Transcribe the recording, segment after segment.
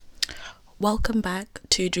Welcome back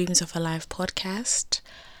to Dreams of a Life podcast.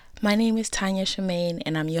 My name is Tanya Shemaine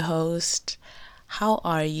and I'm your host. How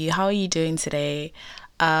are you? How are you doing today?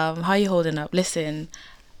 How are you holding up? Listen,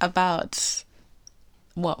 about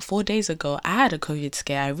 4 days ago, I had a COVID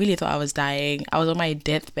scare. I really thought I was dying. I was on my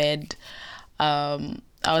deathbed. I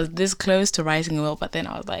was this close to writing a will, but then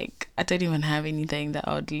I was like, I don't even have anything that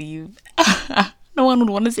I would leave. No one would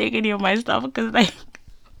want to take any of my stuff because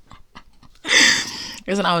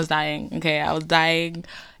listen, I was dying. Okay, I was dying.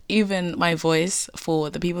 Even my voice, for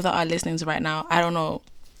the people that are listening to right now, I don't know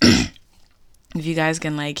if you guys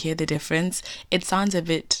can hear the difference. It sounds a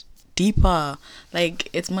bit deeper.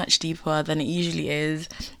 It's much deeper than it usually is.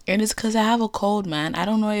 And it's because I have a cold, man. I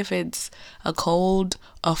don't know if it's a cold,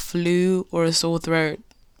 a flu, or a sore throat,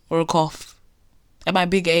 or a cough. At my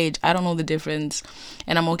big age, I don't know the difference.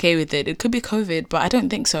 And I'm okay with it. It could be COVID, but I don't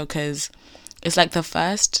think so because it's the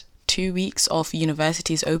first 2 weeks of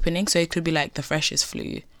university's opening, so it could be the freshest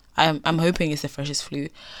flu. I'm hoping it's the freshest flu.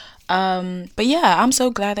 But yeah, I'm so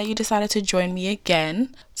glad that you decided to join me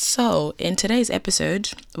again. So in today's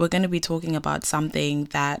episode, we're going to be talking about something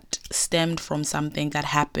that stemmed from something that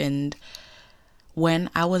happened when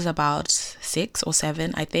I was about 6 or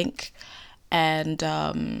 7, I think. And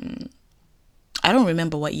I don't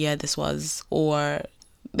remember what year this was, I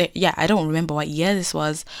don't remember what year this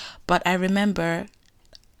was, but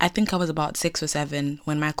I think I was about 6 or 7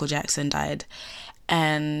 when Michael Jackson died.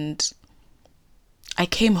 And I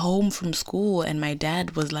came home from school and my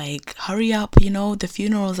dad was like, hurry up, the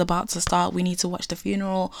funeral's about to start. We need to watch the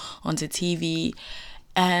funeral on the TV.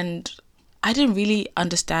 And I didn't really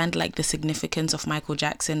understand the significance of Michael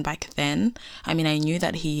Jackson back then. I mean, I knew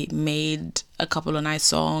that he made a couple of nice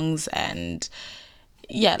songs and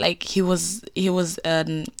yeah, he was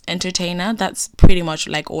an entertainer. That's pretty much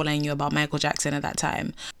all I knew about Michael Jackson at that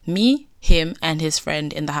time. Me, him, and his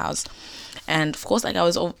friend in the house. And of course, I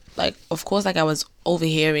was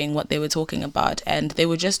overhearing what they were talking about, and they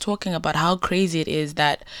were just talking about how crazy it is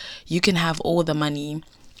that you can have all the money.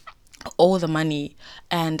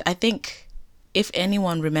 And I think if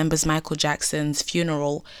anyone remembers Michael Jackson's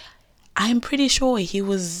funeral, I'm pretty sure he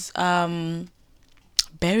was buried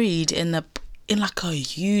in a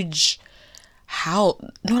huge house,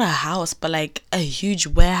 not a house, but a huge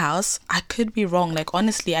warehouse. I could be wrong.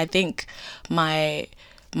 Honestly, I think my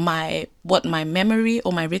memory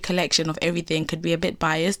or my recollection of everything could be a bit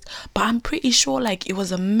biased, but I'm pretty sure it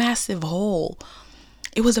was a massive hall.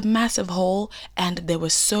 It was a massive hall and there were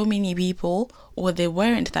so many people, or there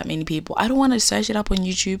weren't that many people. I don't want to search it up on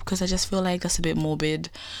YouTube because I just feel that's a bit morbid.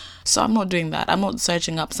 So I'm not doing that. I'm not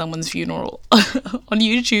searching up someone's funeral on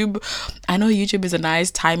YouTube. I know YouTube is a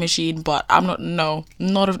nice time machine, but I'm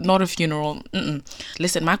not a funeral.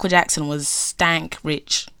 Listen, Michael Jackson was stank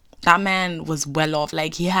rich. That man was well off.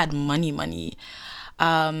 He had money.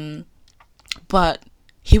 But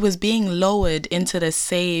he was being lowered into the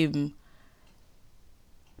same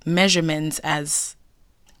measurements as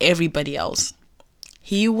everybody else.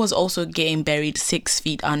 He was also getting buried 6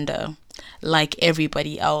 feet under, like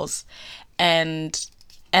everybody else. And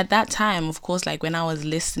at that time, of course, when I was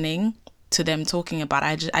listening to them talking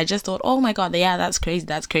about it, I just thought, oh my God, yeah, that's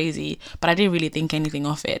crazy. But I didn't really think anything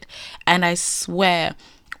of it. And I swear,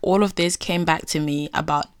 all of this came back to me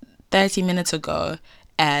about 30 minutes ago.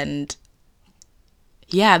 And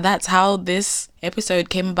yeah, that's how this episode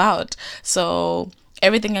came about. So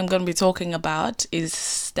everything I'm going to be talking about is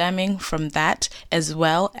stemming from that, as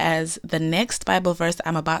well as the next Bible verse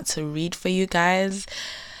I'm about to read for you guys.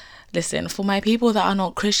 Listen, for my people that are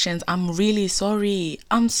not Christians, I'm really sorry.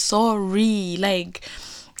 I'm sorry.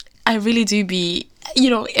 I really do be,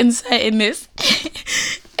 inserting this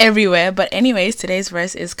everywhere. But anyways, today's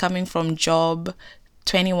verse is coming from Job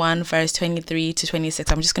 21, verse 23 to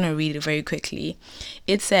 26. I'm just going to read it very quickly.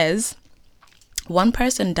 It says, one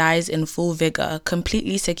person dies in full vigor,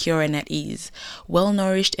 completely secure and at ease,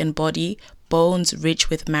 well-nourished in body, bones rich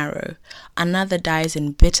with marrow. Another dies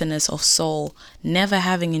in bitterness of soul, never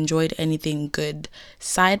having enjoyed anything good.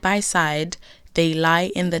 Side by side, they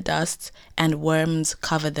lie in the dust, and worms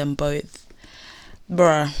cover them both.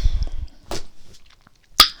 Bruh.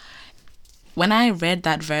 When I read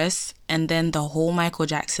that verse, and then the whole Michael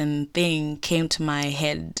Jackson thing came to my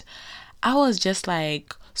head, I was just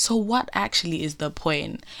so what actually is the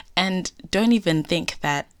point? And don't even think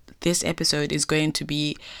that this episode is going to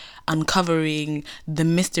be uncovering the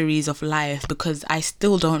mysteries of life, because I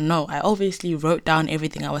still don't know. I obviously wrote down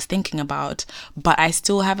everything I was thinking about, but I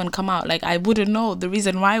still haven't come out. I wouldn't know the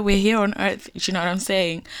reason why we're here on earth. You know what I'm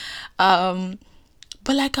saying?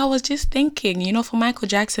 But I was just thinking, for Michael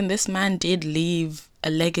Jackson, this man did leave a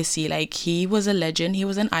legacy. Like, he was a legend, he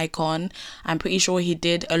was an icon. I'm pretty sure he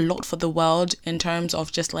did a lot for the world in terms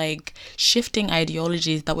of just like shifting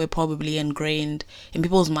ideologies that were probably ingrained in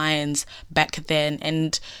people's minds back then,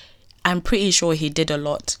 and I'm pretty sure he did a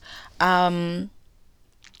lot.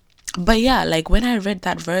 But yeah, like when I read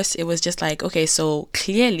that verse, it was just like, okay, so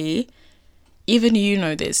clearly, even you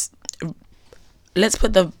know this, let's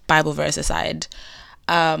put the Bible verse aside.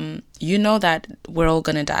 You know that we're all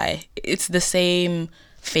gonna die. It's the same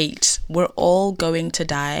fate. We're all going to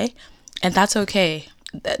die, and that's okay.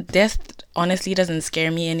 Death honestly doesn't scare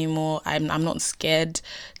me anymore. I'm not scared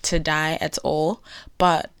to die at all.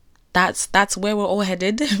 But that's where we're all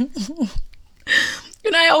headed.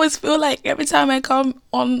 I always feel like every time I come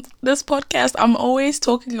on this podcast, I'm always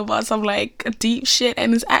talking about some like deep shit,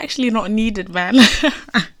 and it's actually not needed, man.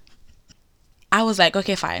 I was like,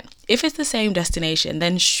 okay, fine. If it's the same destination,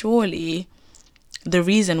 then surely the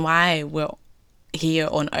reason why we're here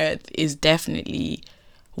on Earth is definitely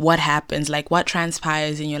what happens, like what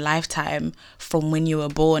transpires in your lifetime from when you were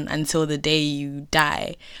born until the day you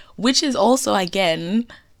die, which is also, again,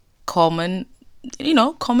 common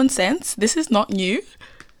sense. This is not new.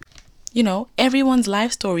 Everyone's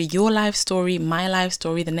life story, your life story, my life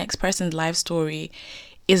story, the next person's life story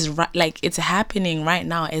is like it's happening right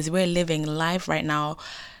now as we're living life right now.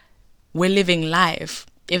 We're living life,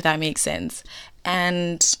 if that makes sense.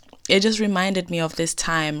 And it just reminded me of this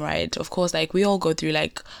time, right? Of course, like we all go through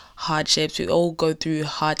like hardships, we all go through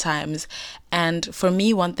hard times. And for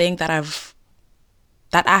me, one thing that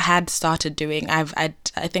I had started doing, I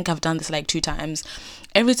think I've done this like 2 times.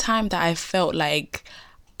 Every time that I felt like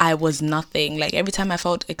I was nothing, like every time I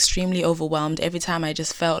felt extremely overwhelmed, every time I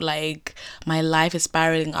just felt like my life is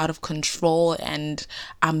spiraling out of control and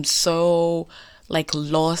I'm so like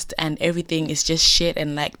lost and everything is just shit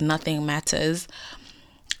and like nothing matters,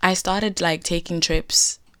 I started like taking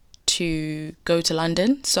trips to go to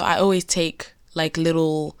London. So I always take like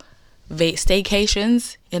little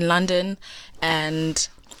staycations in London, and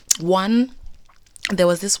there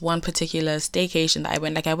was this one particular staycation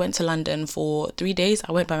that I went to London for 3 days.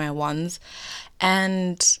 I went by my ones,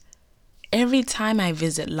 and every time I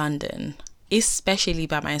visit London, especially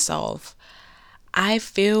by myself, I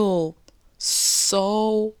feel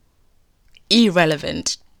so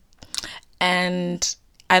irrelevant. And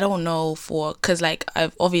I don't know because like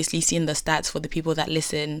I've obviously seen the stats for the people that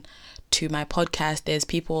listen to my podcast. There's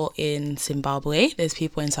people in Zimbabwe, there's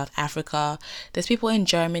people in South Africa, there's people in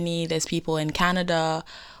Germany, there's people in Canada,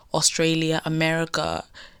 Australia, America.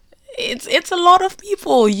 It's a lot of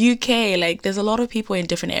people. UK, like there's a lot of people in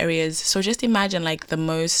different areas. So just imagine like the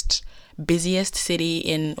most busiest city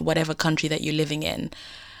in whatever country that you're living in,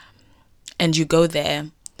 and you go there.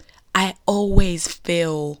 I always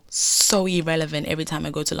feel so irrelevant every time I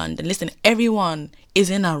go to London. Listen, everyone is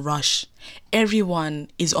in a rush. Everyone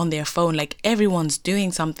is on their phone. Like everyone's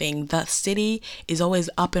doing something. The city is always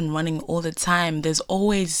up and running all the time. There's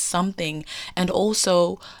always something. And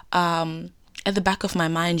also, at the back of my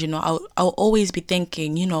mind, I'll always be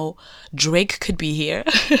thinking, Drake could be here.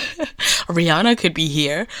 Rihanna could be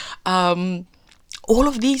here. All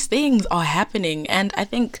of these things are happening. And I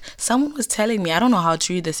think someone was telling me, I don't know how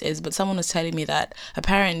true this is, but someone was telling me that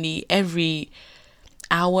apparently every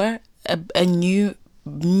hour a new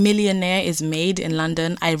millionaire is made in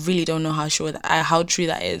London. I really don't know how true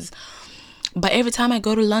that is. But every time I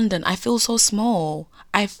go to London, I feel so small.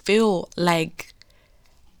 I feel like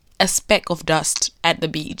a speck of dust at the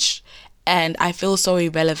beach, and I feel so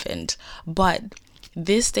irrelevant. But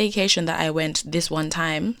this staycation that I went this one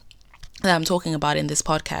time, that I'm talking about in this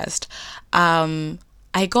podcast,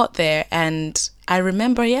 I got there and I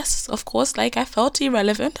remember, yes, of course, like I felt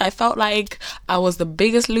irrelevant. I felt like I was the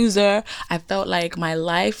biggest loser. I felt like my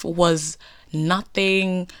life was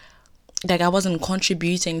nothing, like I wasn't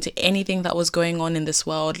contributing to anything that was going on in this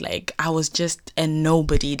world. Like I was just a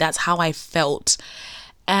nobody. That's how I felt.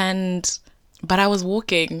 But I was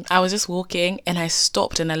just walking and I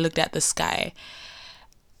stopped and I looked at the sky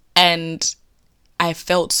and I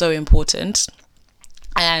felt so important.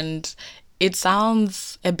 And it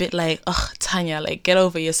sounds a bit like, ugh, Tanya, like get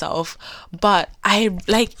over yourself. But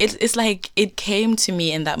it's like it came to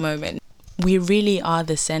me in that moment. We really are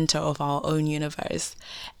the center of our own universe.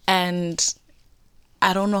 And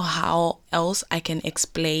I don't know how else I can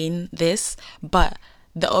explain this, but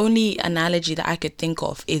the only analogy that I could think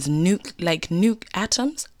of is nuke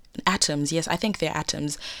atoms. Atoms, yes, I think they're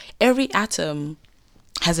atoms. Every atom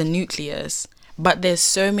has a nucleus, but there's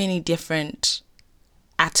so many different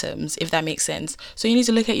atoms, if that makes sense. So you need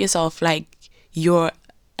to look at yourself like you're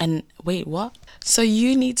And wait, what? So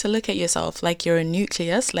you need to look at yourself like you're a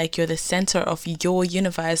nucleus, like you're the center of your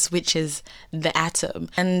universe, which is the atom.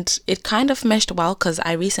 And it kind of meshed well because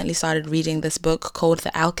I recently started reading this book called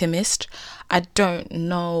The Alchemist. I don't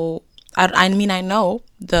know. I mean, I know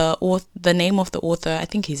the name of the author. I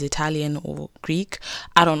think he's Italian or Greek.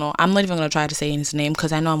 I don't know. I'm not even going to try to say his name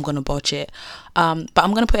because I know I'm going to botch it. But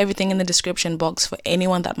I'm going to put everything in the description box for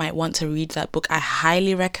anyone that might want to read that book. I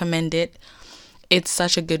highly recommend it. It's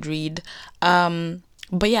such a good read.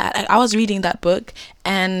 But yeah, I was reading that book,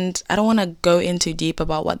 and I don't want to go into deep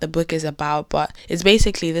about what the book is about, but it's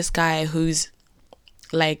basically this guy who's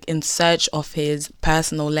like in search of his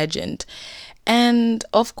personal legend. And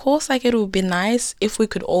of course, like, it would be nice if we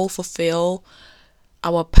could all fulfill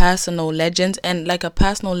our personal legends. And like, a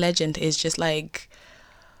personal legend is just like,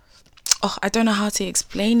 oh, I don't know how to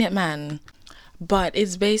explain it, man. But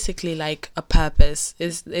it's basically like a purpose.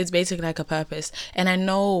 It's basically like a purpose. And I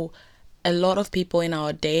know a lot of people in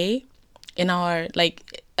our day,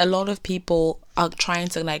 a lot of people are trying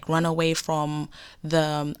to like run away from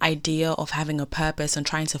the idea of having a purpose and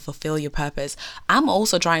trying to fulfill your purpose. I'm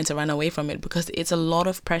also trying to run away from it because it's a lot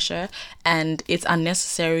of pressure and it's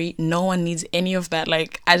unnecessary. No one needs any of that.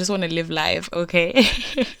 Like, I just want to live life, okay?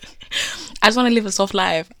 I just want to live a soft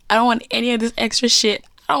life. I don't want any of this extra shit.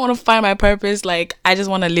 I don't want to find my purpose. Like, I just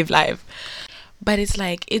want to live life. But it's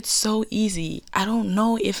like, it's so easy. I don't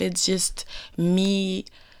know if it's just me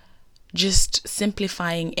just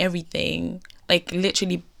simplifying everything, like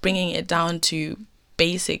literally bringing it down to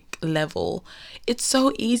basic level. It's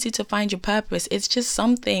so easy to find your purpose. It's just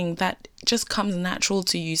something that just comes natural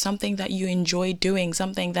to you, something that you enjoy doing,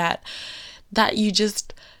 something that you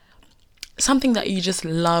just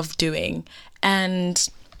love doing. And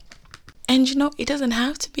you know, it doesn't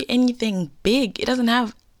have to be anything big. It doesn't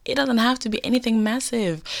have to be anything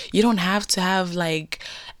massive. You don't have to have like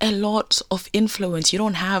a lot of influence. You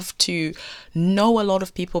don't have to know a lot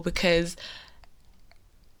of people, because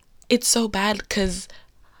it's so bad, because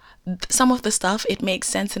some of the stuff, it makes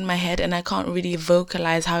sense in my head and I can't really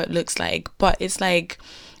vocalize how it looks like. But it's like,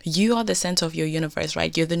 you are the center of your universe,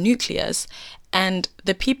 right? You're the nucleus, and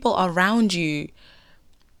the people around you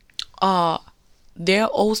are they are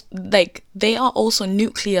also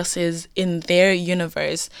nucleuses in their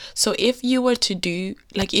universe. So if you were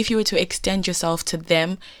to extend yourself to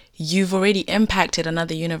them, you've already impacted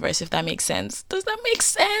another universe, if that makes sense. Does that make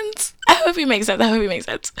sense? I hope it makes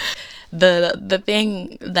sense. The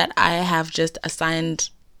thing that I have just assigned,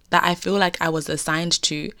 that I feel like I was assigned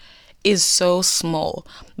to, is so small,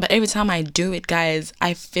 but every time I do it, guys,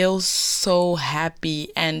 I feel so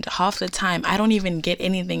happy, and half the time I don't even get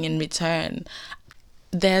anything in return.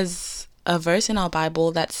 There's a verse in our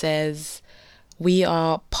Bible that says we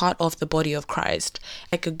are part of the body of Christ.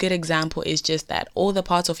 Like, a good example is just that all the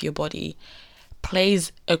parts of your body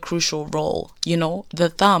plays a crucial role. You know, the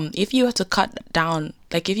thumb, if you were to cut the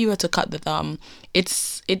thumb, it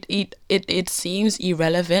seems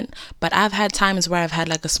irrelevant, but I've had times where I've had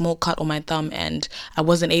like a small cut on my thumb and I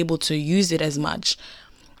wasn't able to use it as much.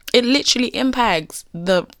 It literally impacts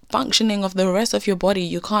the functioning of the rest of your body.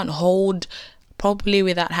 You can't hold properly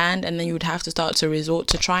with that hand, and then you would have to start to resort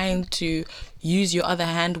to trying to use your other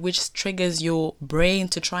hand, which triggers your brain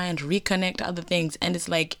to try and reconnect other things, and it's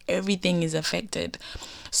like everything is affected.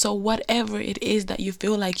 So whatever it is that you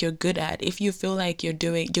feel like you're good at, if you feel like you're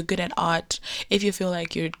good at art, if you feel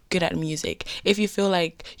like you're good at music, if you feel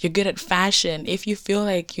like you're good at fashion, if you feel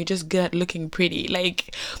like you're just good at looking pretty,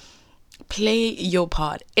 like, play your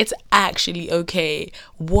part. It's actually okay.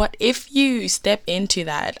 What if you step into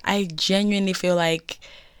that? I genuinely feel like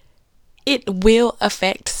it will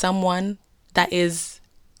affect someone that is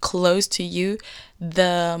close to you.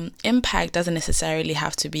 The impact doesn't necessarily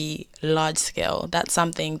have to be large scale. That's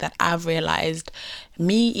something that I've realized.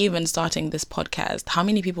 Me even starting this podcast, how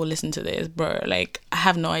many people listen to this, bro? Like, I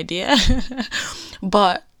have no idea.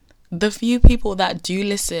 But the few people that do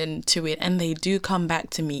listen to it and they do come back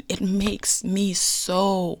to me, it makes me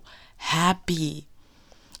so happy.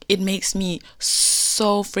 It makes me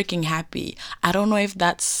so freaking happy. I don't know if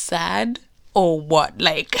that's sad or what.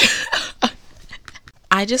 Like,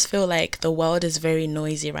 I just feel like the world is very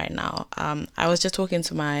noisy right now. I was just talking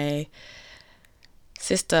to my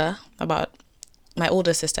sister about my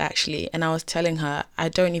older sister, actually, and I was telling her I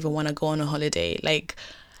don't even want to go on a holiday. Like,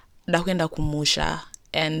 ndakwenda kumusha.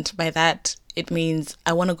 And by that, it means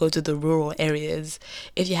I want to go to the rural areas.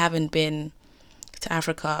 If you haven't been to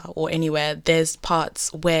Africa or anywhere, there's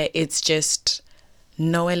parts where it's just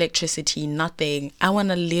no electricity, nothing. I want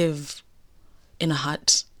to live in a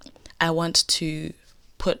hut. I want to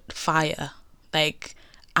put fire. Like,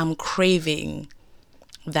 I'm craving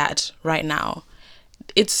that right now.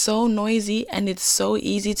 It's so noisy and it's so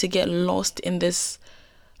easy to get lost in this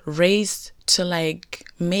race to like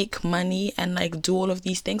make money and like do all of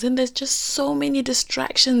these things, and there's just so many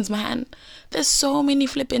distractions, man. There's so many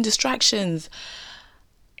flipping distractions.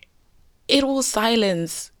 It will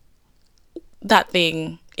silence that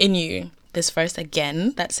thing in you. This verse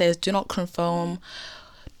again that says, do not conform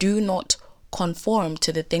to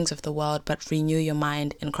the things of the world, but renew your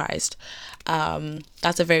mind in Christ.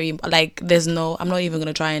 That's a very, like, I'm not even going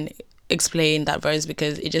to try and explain that verse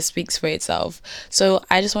because it just speaks for itself. So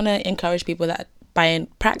I just want to encourage people that by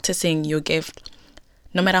practicing your gift,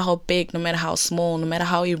 no matter how big, no matter how small, no matter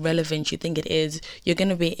how irrelevant you think it is, you're going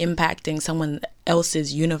to be impacting someone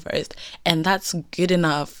else's universe. And that's good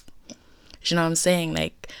enough. You know what I'm saying?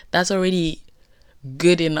 Like, that's already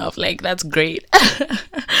good enough. Like, that's great.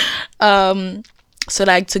 So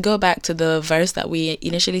like, to go back to the verse that we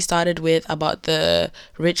initially started with about the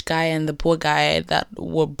rich guy and the poor guy that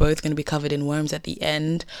were both going to be covered in worms at the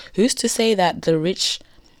end, who's to say that the rich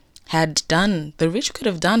could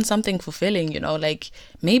have done something fulfilling, like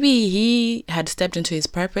maybe he had stepped into his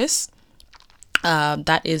purpose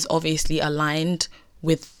that is obviously aligned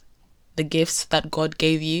with the gifts that God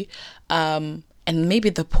gave you, and maybe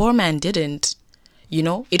the poor man didn't.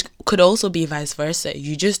 It could also be vice versa.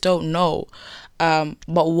 You just don't know.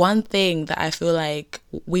 But one thing that I feel like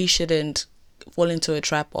we shouldn't fall into a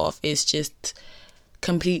trap of is just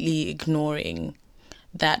completely ignoring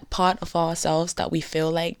that part of ourselves that we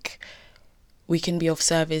feel like we can be of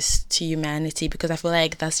service to humanity, because I feel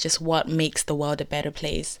like that's just what makes the world a better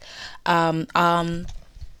place.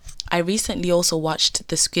 I recently also watched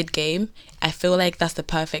The Squid Game. I feel like that's the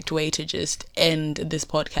perfect way to just end this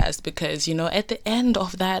podcast because, at the end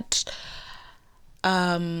of that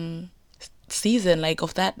season, like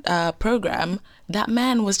of that program, that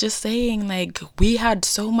man was just saying like, we had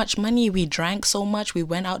so much money, we drank so much, we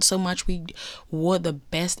went out so much, we wore the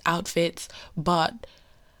best outfits, but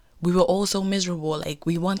we were all so miserable. Like,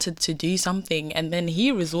 we wanted to do something, and then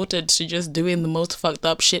he resorted to just doing the most fucked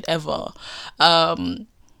up shit ever.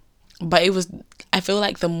 But I feel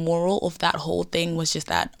like the moral of that whole thing was just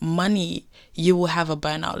that money, you will have a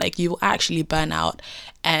burnout. Like, you will actually burn out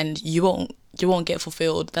and you won't get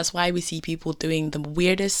fulfilled. That's why we see people doing the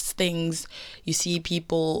weirdest things. You see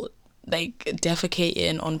people like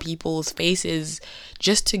defecating on people's faces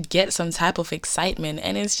just to get some type of excitement.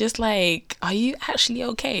 And it's just like, are you actually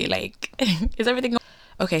okay? Like, is everything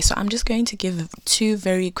okay? So I'm just going to give 2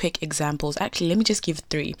 very quick examples. Actually, let me just give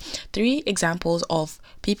 3 examples of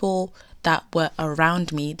people that were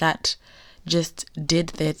around me that just did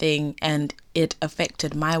their thing and it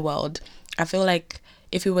affected my world. I feel like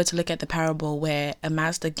if we were to look at the parable where a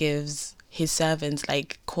master gives his servants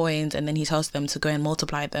like coins and then he tells them to go and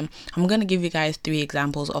multiply them, I'm going to give you guys 3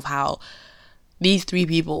 examples of how these 3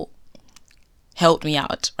 people helped me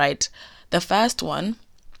out, right? The first one,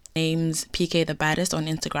 name's PK the Baddest on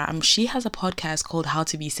Instagram. She has a podcast called How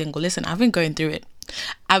to Be Single. Listen, I've been going through it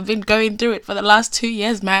for the last 2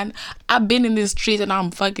 years, man. I've been in this street and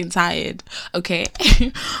I'm fucking tired, okay?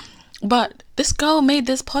 But this girl made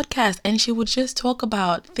this podcast and she would just talk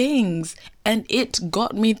about things, and it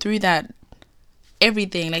got me through that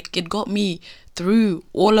everything. Like, it got me through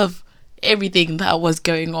all of everything that was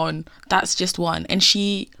going on. That's just one. And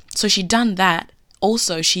she done that.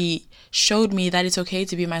 Also, she showed me that it's okay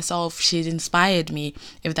to be myself. She's inspired me,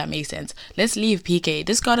 if that makes sense. Let's leave PK.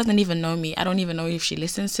 This girl doesn't even know me. I don't even know if she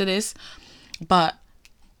listens to this, but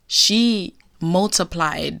she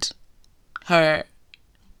multiplied her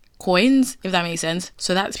coins, if that makes sense.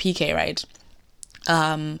 So that's PK, right?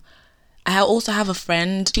 I also have a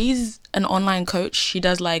friend. She's an online coach. She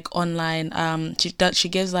does like online she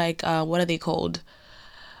gives like what are they called,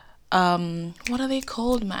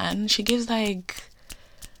 man? She gives like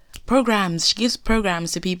programs. She gives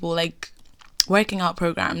programs to people, like working out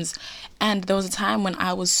programs. And there was a time when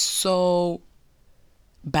I was so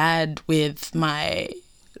bad with my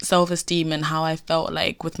self-esteem and how I felt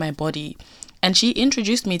like with my body, and she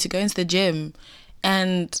introduced me to go into the gym,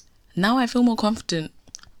 and now I feel more confident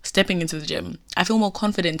stepping into the gym. I feel more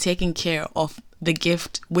confident taking care of the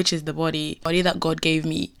gift, which is the body that God gave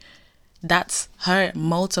me. That's her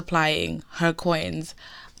multiplying her coins.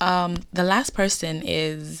 The last person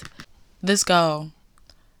is this girl,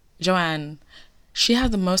 Joanne. She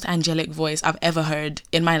has the most angelic voice I've ever heard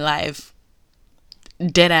in my life.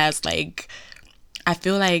 Dead ass. Like, I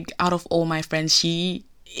feel like out of all my friends, she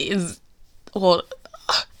is, well,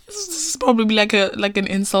 this is probably like an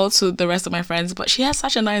insult to the rest of my friends, but she has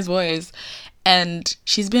such a nice voice, and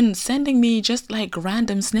she's been sending me just like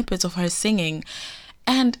random snippets of her singing,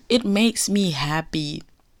 and it makes me happy.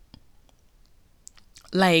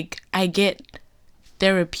 like I get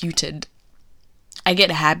therapeuted. I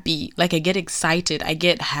get happy. Like I get excited. I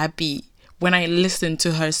get happy when I listen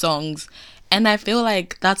to her songs. And I feel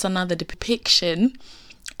like that's another depiction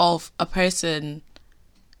of a person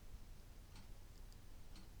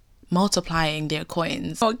multiplying their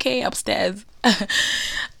coins. Okay, upstairs.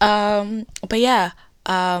 But yeah,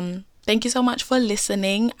 thank you so much for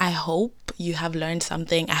listening. I hope you have learned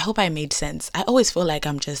something. I hope I made sense. I always feel like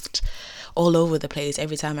I'm just all over the place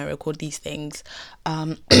every time I record these things.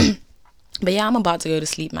 But yeah, I'm about to go to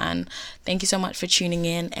sleep, man. Thank you so much for tuning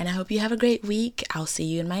in, and I hope you have a great week. I'll see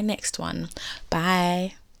you in my next one.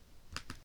 Bye.